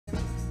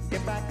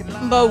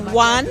Number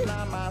 1,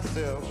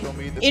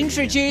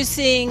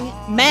 introducing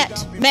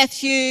Matt,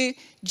 Matthew,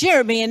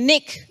 Jeremy and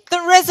Nick, the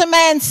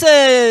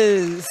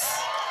Resomancers.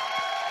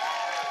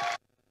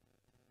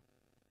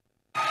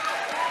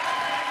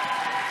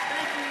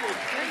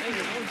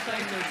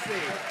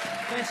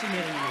 Fancy meeting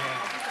you here.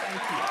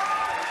 Thank you.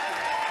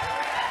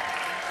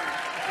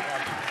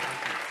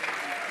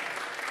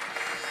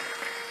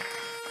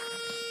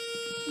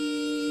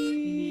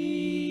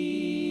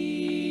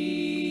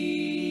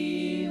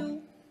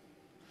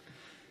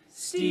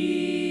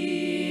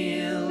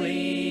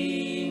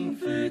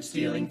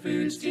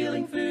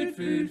 Stealing food,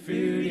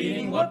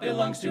 eating what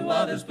belongs to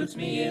others puts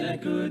me in a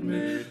good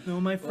mood. Though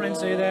my friends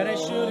say that I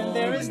shouldn't,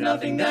 there is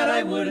nothing that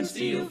I wouldn't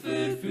steal.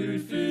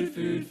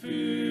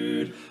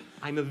 Food.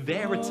 I'm a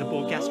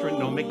veritable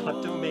gastronomic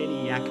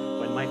kleptomaniac.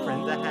 When my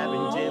friends are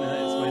having dinner,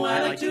 it's when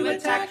I like to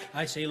attack.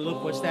 I say,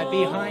 look, what's that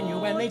behind you?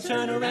 When they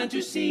turn around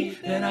to see,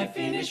 then I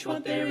finish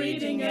what they're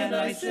eating and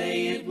I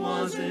say it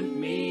wasn't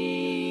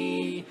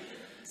me.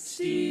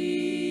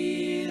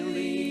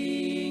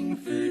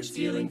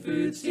 Stealing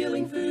food.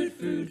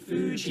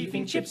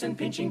 Sheafing chips and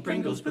pinching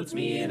Pringles puts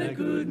me in a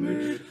good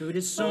mood. Food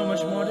is so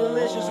much more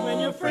delicious when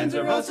your friends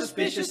are all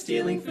suspicious.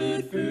 Stealing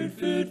food.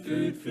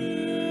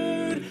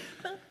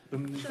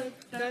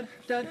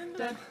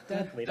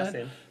 Lead us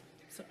in.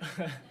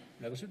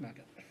 No, we should mark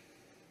it.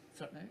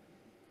 So, no.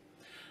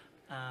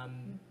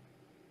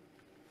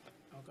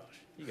 Oh gosh.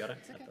 You got it.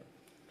 Okay.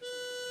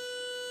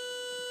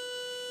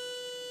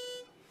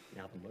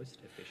 Now the most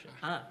efficient.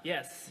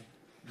 Yes.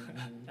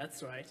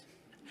 That's right.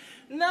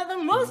 Now the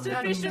most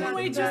efficient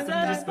way to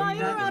satisfy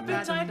your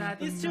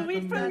appetite is to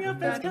eat from your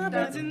friend's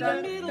cupboards in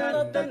the middle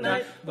of the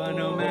night. But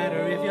no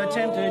matter if you're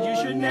tempted, you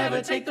should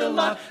never take the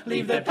lot.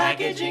 Leave the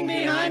packaging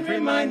behind,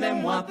 remind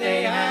them what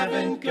they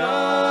haven't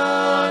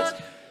got.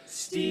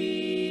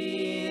 Stealing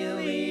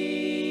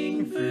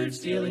food.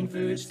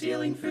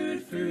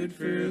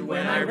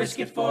 When I risk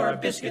it for a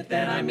biscuit,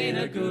 then I'm in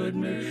a good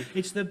mood.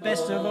 It's the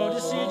best of all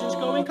decisions,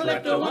 going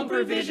klepto on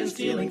provision.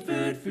 Stealing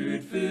food.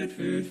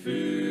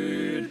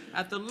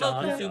 At the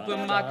local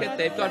supermarket,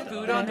 they've got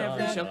food on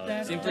every shelf.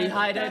 Simply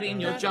hide it in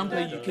your jumper,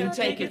 you can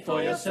take it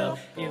for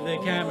yourself. If the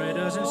camera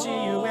doesn't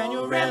see you and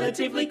you're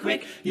relatively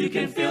quick, you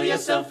can fill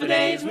yourself for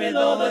days with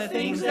all the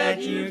things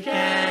that you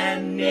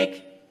can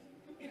nick.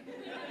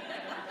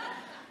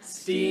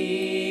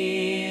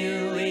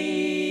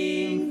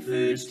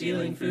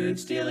 Stealing food.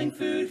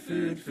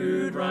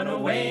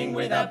 Runawaying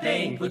without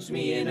paying puts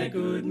me in a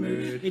good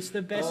mood. It's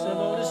the best of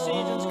all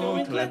decisions,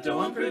 going klepto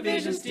on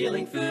provision.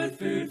 Stealing food.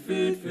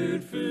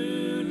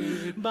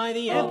 By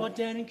the airport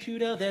down in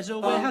Cuda, there's a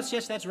warehouse,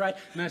 yes, that's right.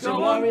 Massive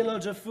lorry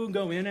loads of food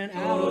go in and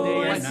out all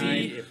day and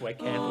night. If we're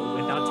careful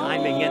with our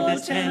timing, and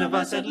there's 10 of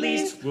us at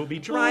least, we'll be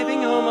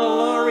driving home a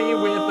lorry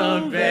with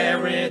a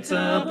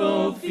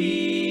veritable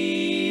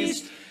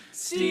feast.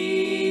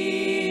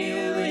 Stealing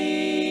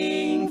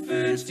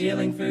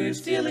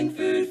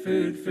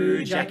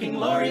food. Jacking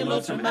lorry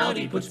loads from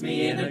Audi puts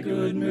me in a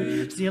good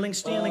mood. Stealing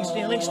food.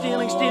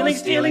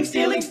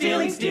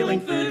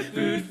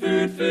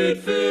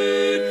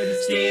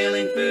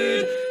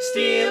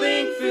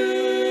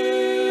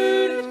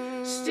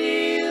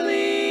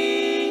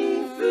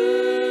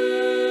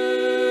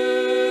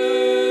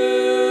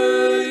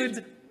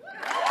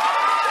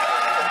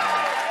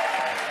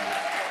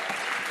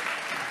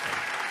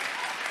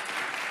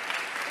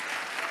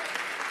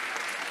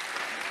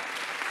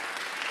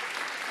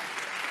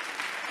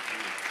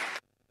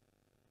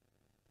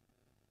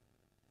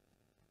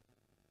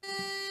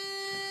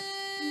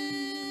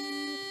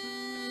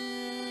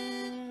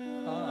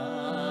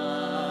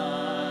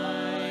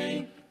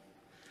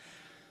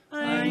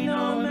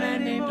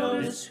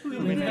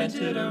 Who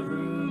invented a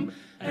room,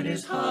 and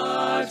his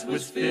heart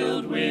was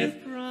filled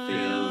with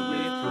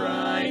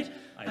pride.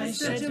 I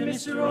said to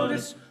Mr.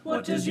 Otis,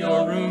 what does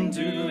your room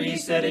do? He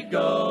said it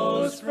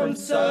goes from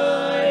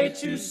side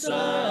to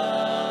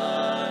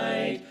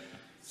side.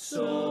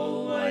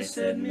 So I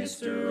said,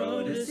 Mr.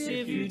 Otis,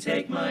 if you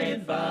take my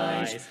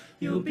advice,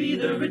 you'll be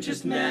the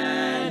richest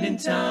man in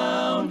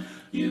town.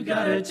 You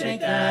gotta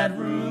take that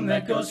room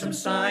that goes from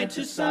side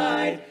to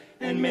side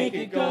and make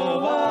it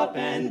go up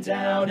and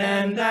down.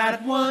 And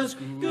that was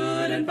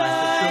good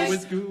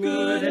advice,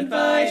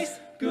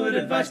 good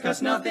advice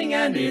costs nothing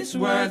and it's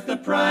worth the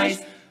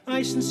price.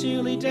 I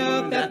sincerely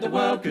doubt that the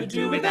world could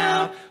do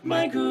without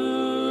my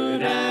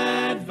good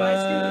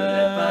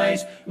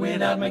advice,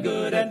 without my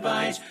good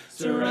advice.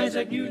 Sir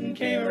Isaac Newton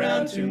came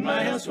around to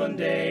my house one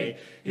day.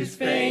 His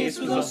face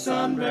was all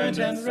sunburnt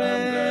and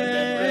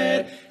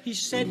red. He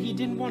said he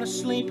didn't want to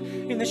sleep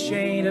in the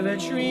shade of a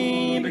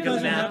tree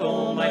because an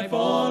apple might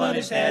fall on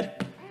his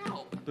head.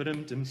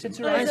 Said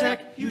Sir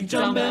Isaac, you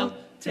dumbbell,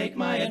 take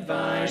my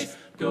advice.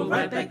 Go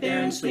right back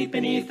there and sleep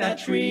beneath that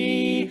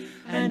tree.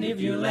 And if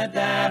you let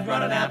that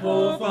rotten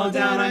apple fall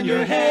down on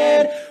your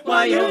head,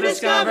 why, you'll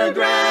discover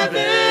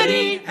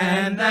gravity.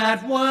 And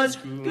that was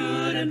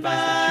good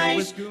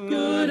advice,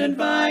 good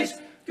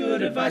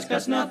Good advice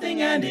costs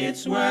nothing and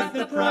it's worth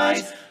the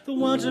price. The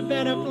world's a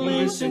better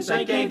place since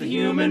I gave the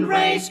human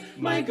race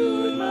my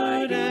good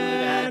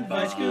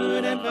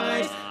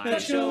advice.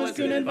 That show us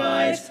good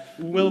advice.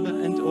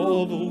 Wilbur and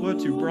Orville were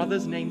two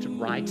brothers named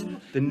Wright,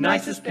 the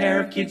nicest pair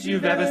of kids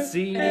you've ever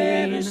seen.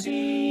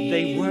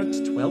 They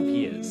worked 12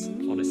 years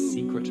on a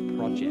secret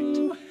project.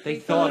 They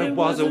thought it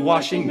was a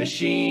washing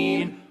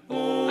machine.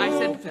 I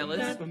said,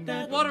 fellas,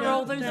 what are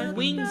all those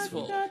wings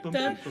for?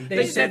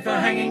 They said for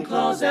hanging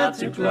clothes out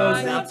to dry.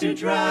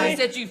 I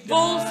said, you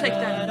fools, take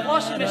that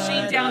washing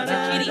machine down to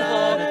Kitty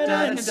Hawk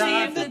And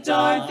see if the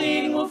darn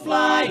thing will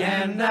fly.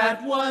 And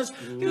that was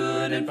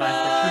good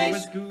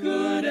advice.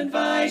 Good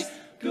advice.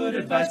 Good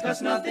advice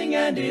costs nothing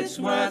and it's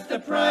worth the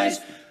price.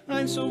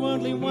 I'm so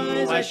worldly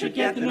wise, I should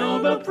get the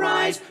Nobel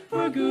Prize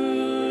for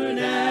good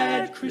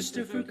ad.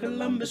 Christopher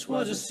Columbus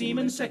was a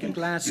seaman second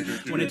class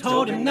when I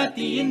told him that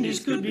the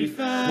Indies could be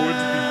found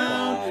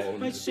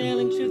by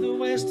sailing to the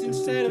west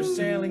instead of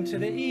sailing to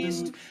the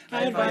east.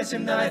 I advised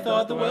him that I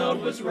thought the world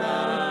was round.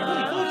 I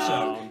really thought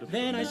so.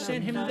 Then I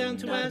sent him down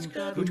to ask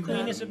good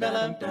Queen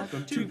Isabella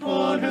to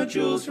pawn her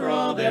jewels for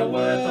all they're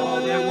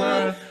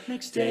worth,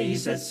 Next day he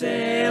set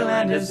sail,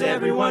 and as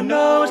everyone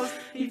knows,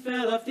 he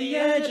fell off the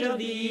edge of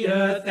the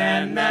earth,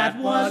 and that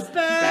was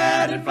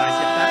bad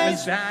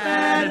advice.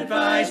 Bad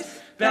advice.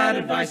 Bad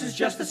advice is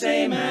just the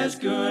same as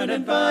good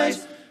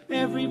advice.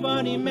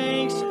 Everybody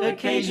makes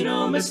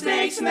occasional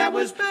mistakes, and that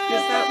was bad.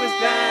 Yes, that was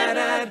bad.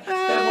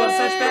 That was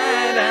such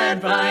bad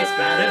advice.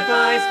 Bad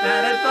advice.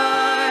 Bad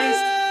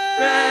advice.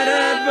 Bad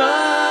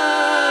advice.